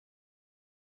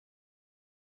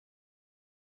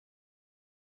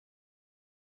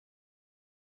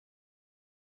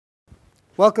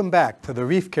Welcome back to the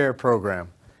Reef Care program.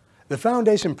 The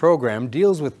Foundation program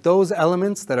deals with those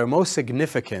elements that are most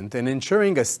significant in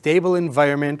ensuring a stable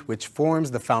environment which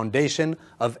forms the foundation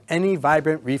of any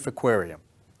vibrant reef aquarium.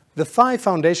 The 5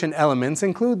 foundation elements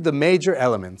include the major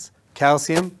elements,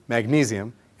 calcium,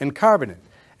 magnesium, and carbonate,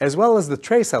 as well as the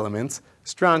trace elements,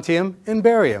 strontium and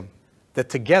barium, that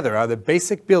together are the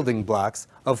basic building blocks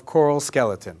of coral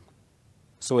skeleton.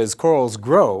 So as corals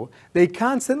grow, they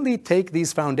constantly take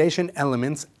these foundation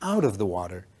elements out of the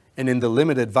water, and in the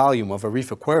limited volume of a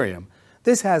reef aquarium,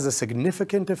 this has a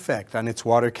significant effect on its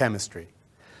water chemistry.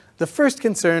 The first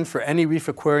concern for any reef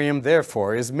aquarium,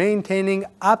 therefore, is maintaining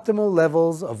optimal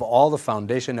levels of all the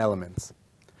foundation elements.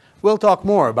 We'll talk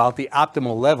more about the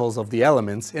optimal levels of the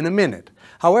elements in a minute.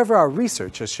 However, our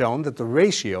research has shown that the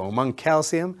ratio among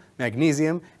calcium,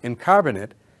 magnesium, and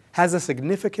carbonate has a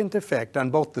significant effect on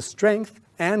both the strength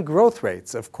and growth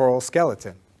rates of coral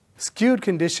skeleton. Skewed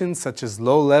conditions such as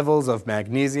low levels of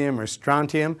magnesium or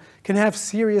strontium can have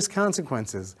serious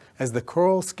consequences as the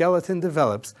coral skeleton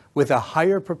develops with a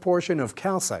higher proportion of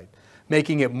calcite,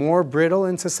 making it more brittle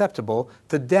and susceptible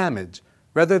to damage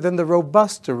rather than the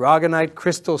robust aragonite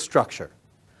crystal structure.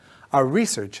 Our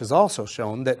research has also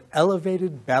shown that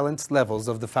elevated balanced levels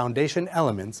of the foundation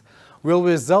elements will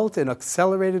result in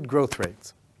accelerated growth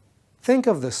rates. Think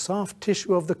of the soft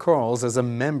tissue of the corals as a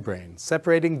membrane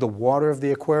separating the water of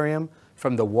the aquarium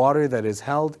from the water that is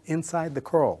held inside the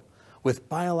coral, with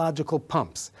biological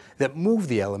pumps that move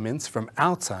the elements from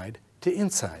outside to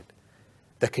inside.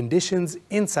 The conditions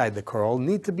inside the coral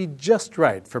need to be just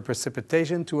right for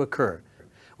precipitation to occur,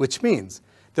 which means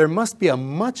there must be a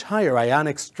much higher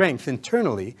ionic strength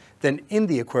internally than in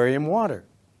the aquarium water.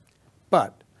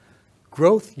 But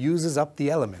growth uses up the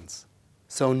elements,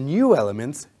 so new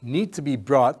elements need to be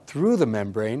brought through the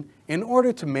membrane in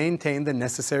order to maintain the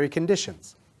necessary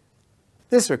conditions.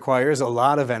 This requires a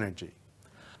lot of energy.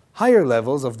 Higher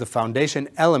levels of the foundation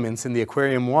elements in the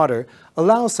aquarium water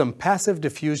allow some passive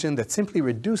diffusion that simply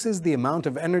reduces the amount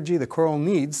of energy the coral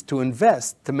needs to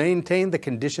invest to maintain the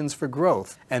conditions for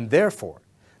growth, and therefore,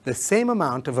 the same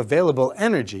amount of available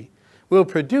energy will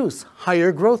produce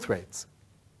higher growth rates.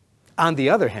 On the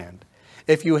other hand,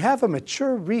 if you have a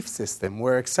mature reef system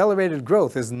where accelerated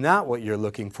growth is not what you're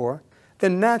looking for,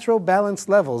 then natural balanced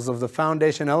levels of the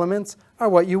foundation elements are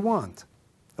what you want.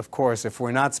 Of course, if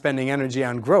we're not spending energy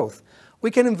on growth, we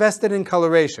can invest it in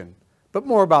coloration, but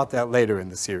more about that later in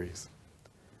the series.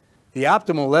 The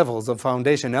optimal levels of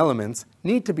foundation elements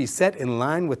need to be set in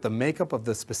line with the makeup of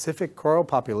the specific coral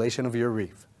population of your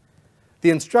reef. The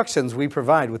instructions we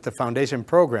provide with the Foundation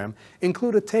program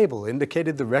include a table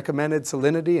indicating the recommended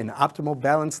salinity and optimal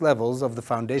balance levels of the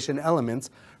foundation elements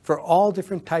for all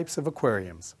different types of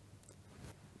aquariums.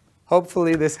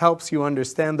 Hopefully this helps you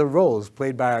understand the roles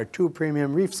played by our 2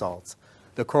 premium reef salts,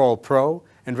 the Coral Pro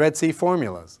and Red Sea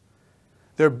formulas.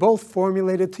 They're both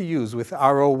formulated to use with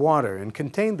RO water and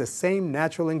contain the same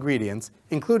natural ingredients,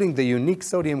 including the unique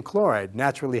sodium chloride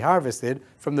naturally harvested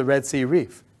from the Red Sea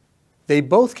reef. They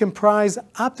both comprise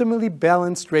optimally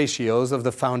balanced ratios of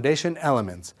the foundation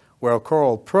elements, where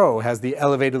Coral Pro has the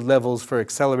elevated levels for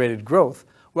accelerated growth,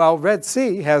 while Red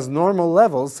Sea has normal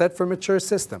levels set for mature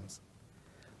systems.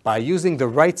 By using the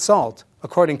right salt,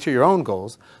 according to your own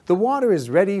goals, the water is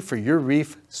ready for your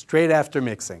reef straight after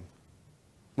mixing.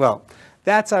 Well,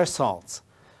 that's our salts.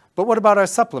 But what about our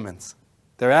supplements?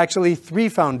 There are actually 3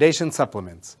 foundation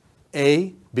supplements,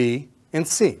 A, B, and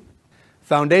C.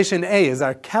 Foundation A is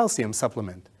our calcium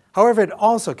supplement. However, it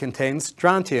also contains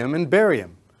strontium and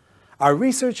barium. Our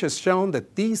research has shown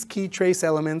that these key trace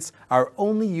elements are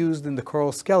only used in the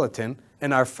coral skeleton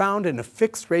and are found in a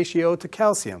fixed ratio to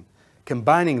calcium.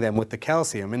 Combining them with the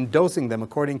calcium and dosing them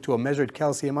according to a measured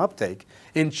calcium uptake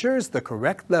ensures the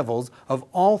correct levels of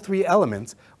all 3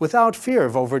 elements without fear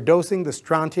of overdosing the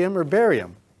strontium or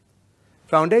barium.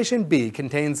 Foundation B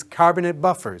contains carbonate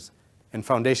buffers, and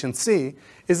Foundation C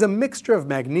is a mixture of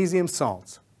magnesium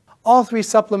salts. All 3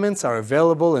 supplements are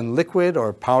available in liquid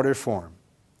or powder form.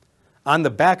 On the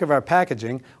back of our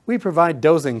packaging, we provide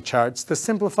dosing charts to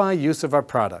simplify use of our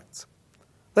products.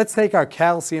 Let's take our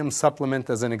calcium supplement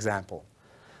as an example.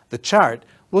 The chart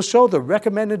will show the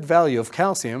recommended value of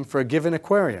calcium for a given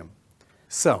aquarium.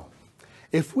 So,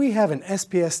 if we have an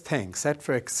SPS tank set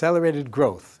for accelerated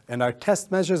growth and our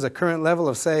test measures a current level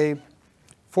of, say,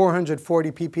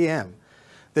 440 ppm,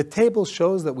 the table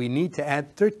shows that we need to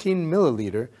add 13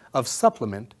 milliliter of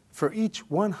supplement for each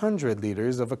 100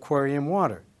 liters of aquarium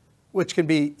water, which can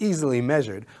be easily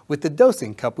measured with the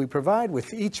dosing cup we provide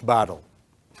with each bottle.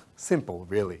 Simple,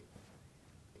 really.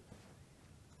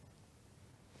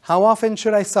 How often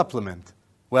should I supplement?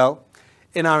 Well,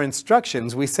 In our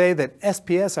instructions, we say that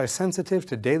SPS are sensitive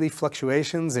to daily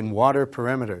fluctuations in water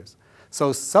parameters,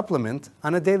 so supplement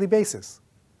on a daily basis.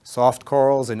 Soft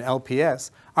corals and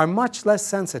LPS are much less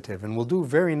sensitive and will do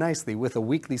very nicely with a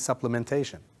weekly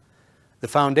supplementation. The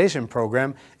Foundation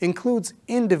program includes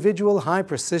individual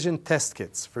high-precision test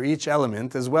kits for each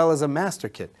element as well as a master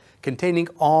kit containing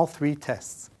all 3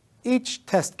 tests. Each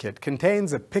test kit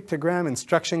contains a pictogram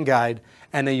instruction guide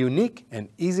and a unique and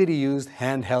easy-to-use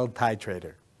handheld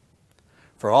titrator.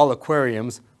 For all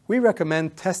aquariums, we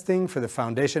recommend testing for the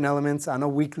Foundation elements on a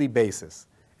weekly basis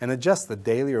and adjust the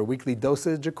daily or weekly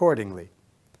dosage accordingly.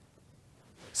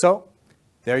 So,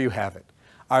 there you have it.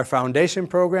 Our Foundation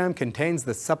program contains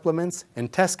the supplements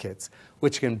and test kits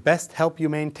which can best help you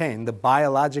maintain the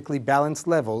biologically balanced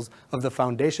levels of the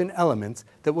Foundation elements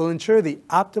that will ensure the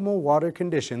optimal water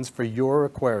conditions for your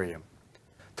aquarium.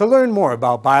 To learn more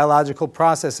about biological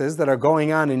processes that are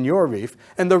going on in your reef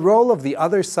and the role of the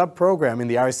other sub-program in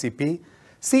the RCP,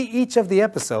 see each of the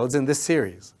episodes in this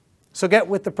series. So get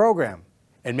with the program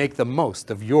and make the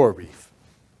most of your reef.